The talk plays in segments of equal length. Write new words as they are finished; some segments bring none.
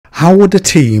How would a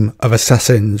team of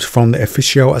assassins from the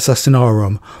Officio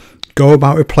Assassinorum go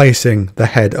about replacing the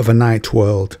head of a knight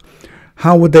world?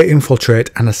 How would they infiltrate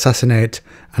and assassinate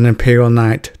an Imperial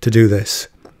knight to do this?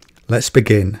 Let's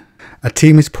begin. A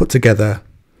team is put together,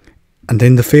 and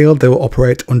in the field they will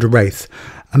operate under Wraith,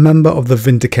 a member of the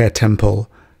Vindicare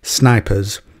Temple.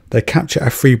 Snipers. They capture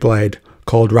a free blade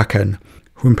called Rakan,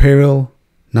 who Imperial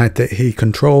knight that he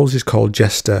controls is called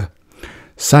Jester.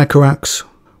 Sycorax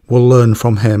will learn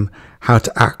from him how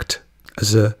to act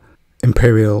as a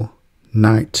Imperial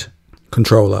knight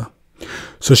controller,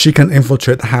 so she can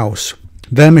infiltrate the house.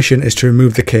 Their mission is to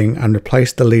remove the king and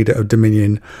replace the leader of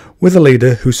Dominion with a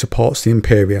leader who supports the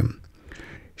Imperium.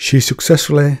 She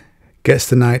successfully gets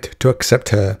the knight to accept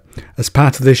her. As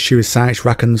part of this, she recites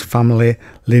Rakan's family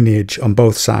lineage on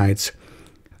both sides.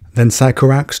 Then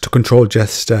Sycorax, to control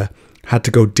Jester, had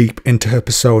to go deep into her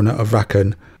persona of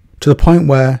Rakan, to the point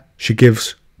where she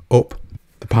gives up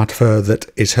the part of her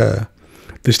that is her.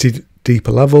 This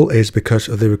deeper level is because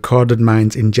of the recorded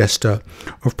minds in Jester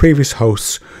of previous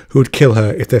hosts who would kill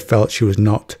her if they felt she was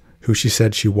not who she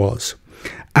said she was.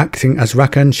 Acting as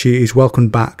Rakan, she is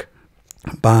welcomed back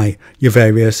by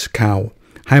Yavarius Cow,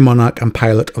 High Monarch and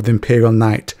pilot of the Imperial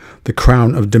Knight, the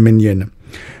Crown of Dominion.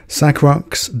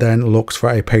 Sycorax then looks for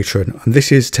a patron, and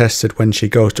this is tested when she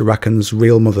goes to Rakan's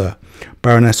real mother,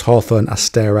 Baroness Hawthorne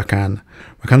Astaire Rakan.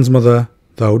 Rakan's mother,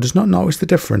 though, does not notice the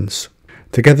difference.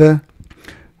 Together,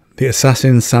 the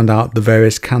assassins send out the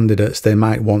various candidates they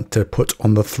might want to put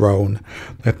on the throne.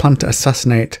 They plan to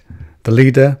assassinate the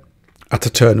leader at a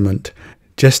tournament.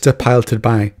 Jester, piloted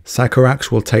by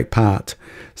Sycorax, will take part.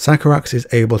 Sycorax is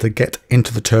able to get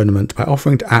into the tournament by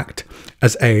offering to act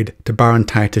as aid to Baron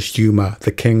Titus Yuma,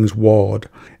 the king's ward.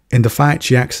 In the fight,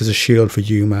 she acts as a shield for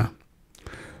Yuma.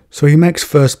 So he makes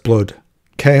first blood.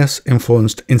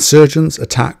 Chaos-influenced insurgents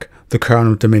attack the Crown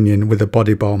of Dominion with a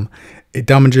body bomb. It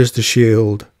damages the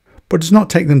shield, but does not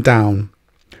take them down.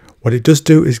 What it does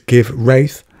do is give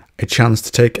Wraith a chance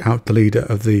to take out the leader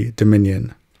of the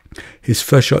Dominion. His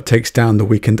first shot takes down the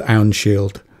weakened iron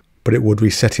shield, but it would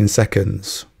reset in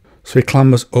seconds. So he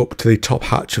clambers up to the top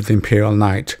hatch of the Imperial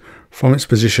Knight. From its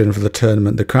position for the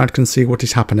tournament, the crowd can see what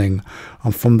is happening,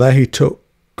 and from there he took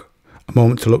a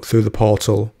moment to look through the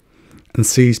portal and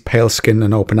sees pale skin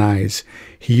and open eyes.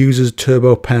 He uses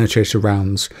turbo penetrator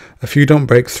rounds. A few don't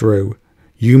break through.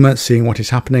 Yuma, seeing what is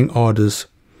happening, orders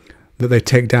that they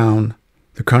take down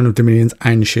the Crown of Dominion's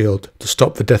iron shield to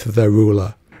stop the death of their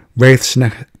ruler. Wraith's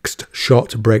next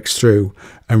shot breaks through,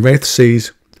 and Wraith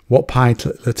sees what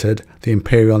piloted the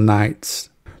Imperial Knights.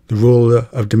 The ruler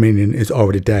of Dominion is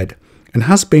already dead, and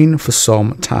has been for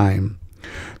some time.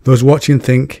 Those watching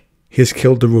think he has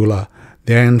killed the ruler.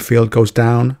 The iron field goes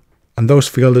down, and those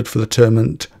fielded for the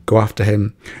tournament go after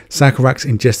him. Sycorax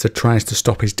in Jester tries to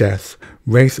stop his death.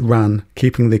 Wraith ran,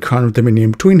 keeping the Crown of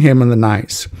Dominion between him and the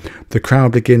knights. The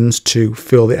crowd begins to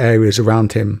fill the areas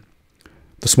around him,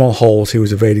 the small holes he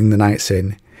was evading the knights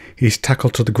in. He is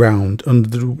tackled to the ground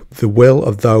under the will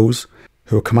of those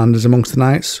who are commanders amongst the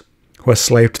knights, who are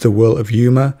slave to the will of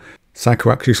Yuma.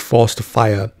 Sycorax is forced to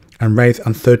fire, and Wraith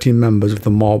and 13 members of the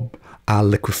mob are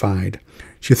liquefied.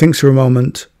 She thinks for a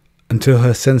moment until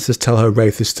her senses tell her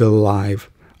Wraith is still alive.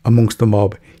 Amongst the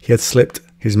mob, he had slipped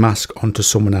his mask onto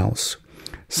someone else.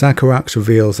 Sycorax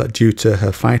reveals that due to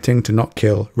her fighting to not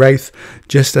kill Wraith,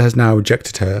 Jester has now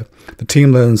rejected her. The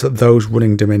team learns that those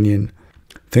running Dominion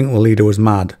think the leader was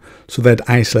mad, so they'd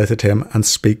isolated him and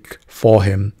speak for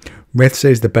him. Wraith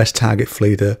says the best target for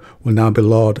leader will now be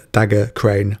Lord Dagger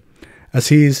Crane, as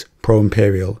he is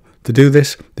pro-Imperial. To do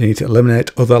this, they need to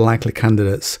eliminate other likely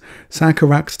candidates.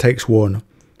 Sycorax takes one.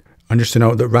 And just to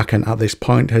note that Rakan at this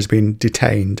point has been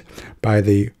detained by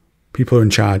the people in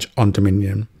charge on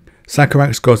Dominion.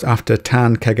 Sycorax goes after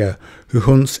Tarn Kegger, who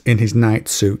hunts in his knight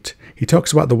suit. He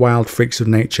talks about the wild freaks of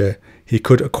nature he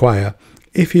could acquire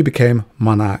if he became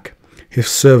monarch. His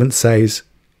servant says,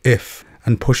 if,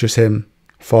 and pushes him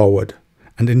forward,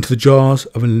 and into the jaws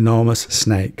of an enormous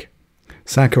snake.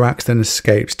 Sycorax then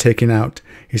escapes, taking out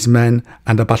his men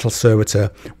and a battle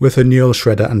servitor with her Neural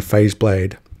Shredder and Phase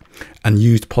Blade, and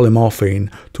used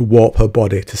polymorphine to warp her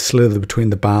body to slither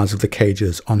between the bars of the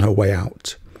cages on her way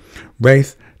out.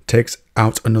 Wraith takes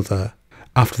out another.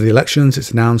 After the elections,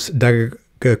 it's announced Dagger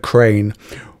Crane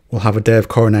will have a day of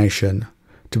coronation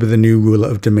to be the new ruler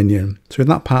of Dominion. So in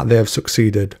that part they have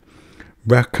succeeded.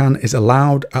 Rakan is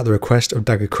allowed at the request of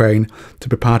Dagger Crane to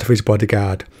be part of his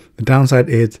bodyguard. The downside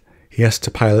is he has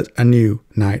to pilot a new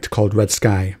knight called Red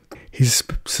Sky. He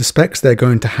suspects they're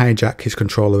going to hijack his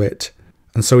control of it,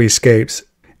 and so he escapes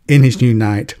in his new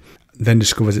knight, then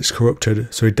discovers it's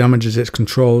corrupted, so he damages its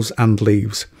controls and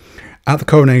leaves. At the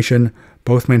coronation,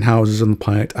 Both main houses on the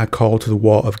planet are called to the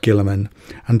War of Guilliman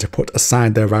and to put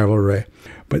aside their rivalry,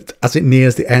 but as it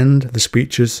nears the end, the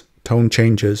speech's tone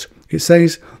changes. It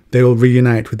says they will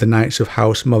reunite with the Knights of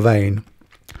House Morvain,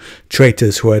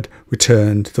 traitors who had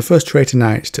returned, the first traitor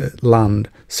knights to land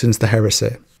since the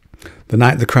heresy. The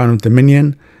Knight of the Crown of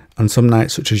Dominion and some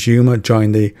knights such as Yuma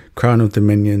join the Crown of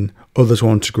Dominion, others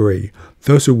won't agree.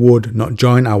 Those who would not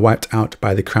join are wiped out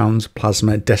by the Crown's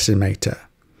plasma decimator.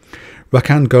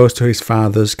 Rakan goes to his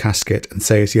father's casket and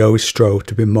says he always strove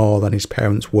to be more than his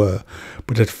parents were,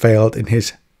 but had failed in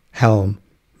his helm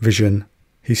vision.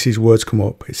 He sees words come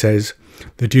up. It says,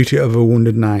 "The duty of a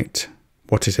wounded knight.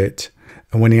 What is it?"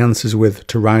 And when he answers with,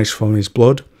 "To rise from his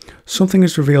blood," something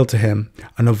is revealed to him,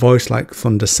 and a voice like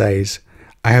thunder says,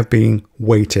 "I have been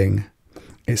waiting."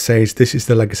 It says, "This is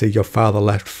the legacy your father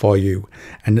left for you,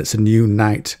 and it's a new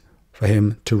night for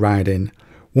him to ride in.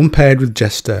 One paired with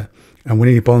Jester, and when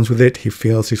he bonds with it, he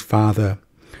feels his father."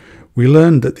 We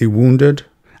learned that the wounded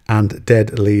and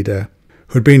dead leader,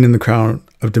 who had been in the Crown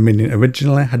of Dominion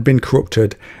originally, had been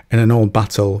corrupted in an old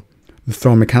battle. The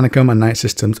Throne Mechanicum and Knight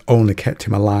systems only kept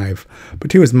him alive,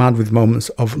 but he was mad with moments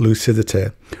of lucidity.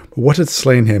 But what had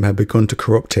slain him had begun to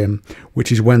corrupt him,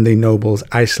 which is when the nobles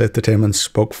isolated him and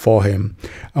spoke for him.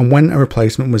 And when a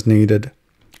replacement was needed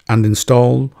and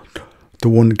installed, the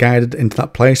one guided into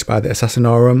that place by the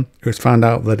Assassinorum, it was found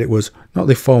out that it was not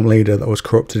the former leader that was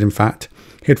corrupted. In fact,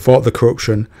 he had fought the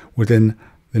corruption within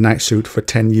the Knight suit for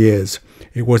 10 years.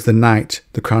 It was the Knight,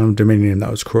 the Crown of Dominion,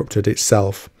 that was corrupted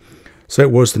itself. So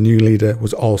it was the new leader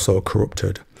was also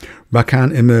corrupted.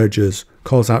 Rakan emerges,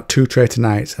 calls out 2 traitor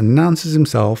knights and announces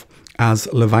himself as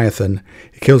Leviathan.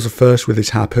 He kills the first with his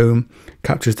harpoon,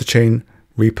 captures the chain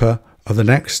reaper of the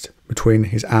next between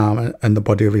his arm and the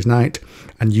body of his knight,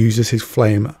 and uses his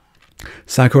flame.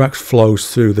 Sycorax flows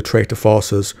through the traitor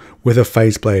forces with a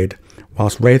phase blade,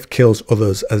 whilst Wraith kills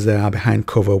others as they are behind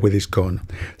cover with his gun.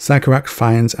 Sycorax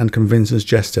finds and convinces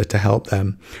Jester to help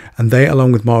them, and they,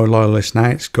 along with more loyalist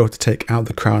knights, go to take out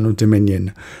the Crown of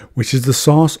Dominion, which is the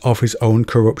source of his own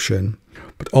corruption,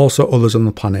 but also others on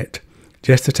the planet.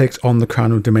 Jester takes on the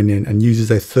Crown of Dominion and uses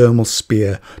a thermal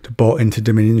spear to bore into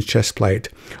Dominion's chestplate,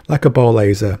 like a ball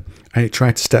laser, and it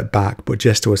tried to step back, but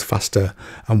Jester was faster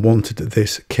and wanted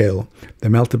this kill. The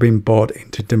melt had been bored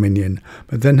into Dominion,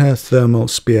 but then her thermal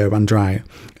spear ran dry,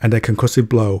 and a concussive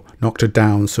blow knocked her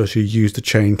down, so she used the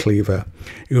chain cleaver.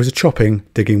 It was a chopping,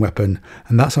 digging weapon,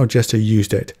 and that's how Jester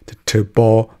used it, to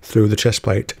bore through the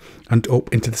chestplate and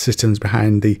up into the systems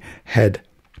behind the head.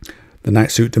 The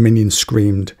Knight suit Dominion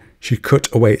screamed. She cut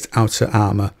away its outer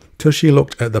armour, till she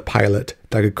looked at the pilot,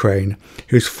 Dagger Crane,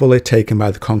 who was fully taken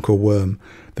by the Conqueror Worm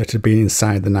that had been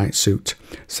inside the Knight suit.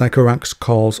 Sycorax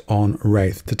calls on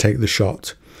Wraith to take the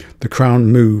shot. The Crown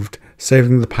moved,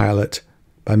 saving the pilot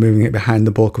by moving it behind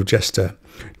the bulk of Jester.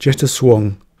 Jester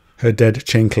swung her dead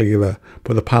chain cleaver,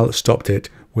 but the pilot stopped it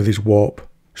with his warp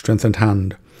strengthened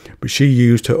hand. But she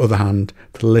used her other hand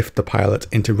to lift the pilot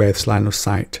into Wraith's line of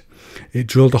sight. It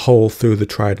drilled a hole through the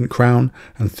trident crown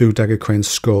and through Dagger Crane's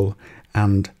skull,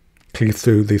 and cleaved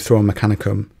through the Throne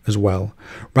Mechanicum as well.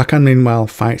 Rakan meanwhile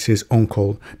fights his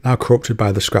uncle, now corrupted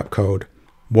by the scrap code.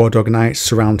 War Dog Knights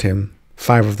surround him,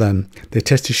 5 of them. They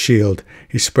test his shield.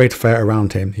 He sprayed fire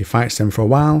around him. He fights them for a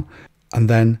while, and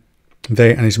then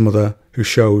they and his mother, who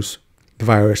shows the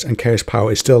virus and Chaos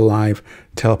power is still alive,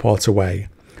 teleport away.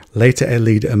 Later a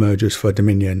leader emerges for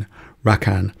Dominion,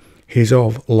 Rakan. He's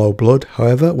of low blood,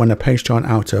 however, when a page torn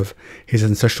out of his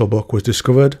ancestral book was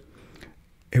discovered,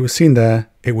 it was seen there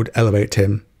it would elevate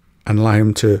him and allow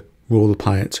him to rule the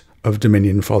planet of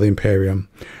Dominion for the Imperium.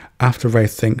 After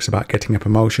Wraith thinks about getting a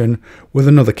promotion with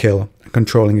another kill and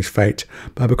controlling his fate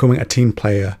by becoming a team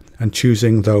player and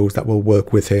choosing those that will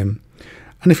work with him.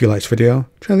 And if you liked this video,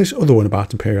 try this other one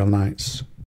about Imperial Knights.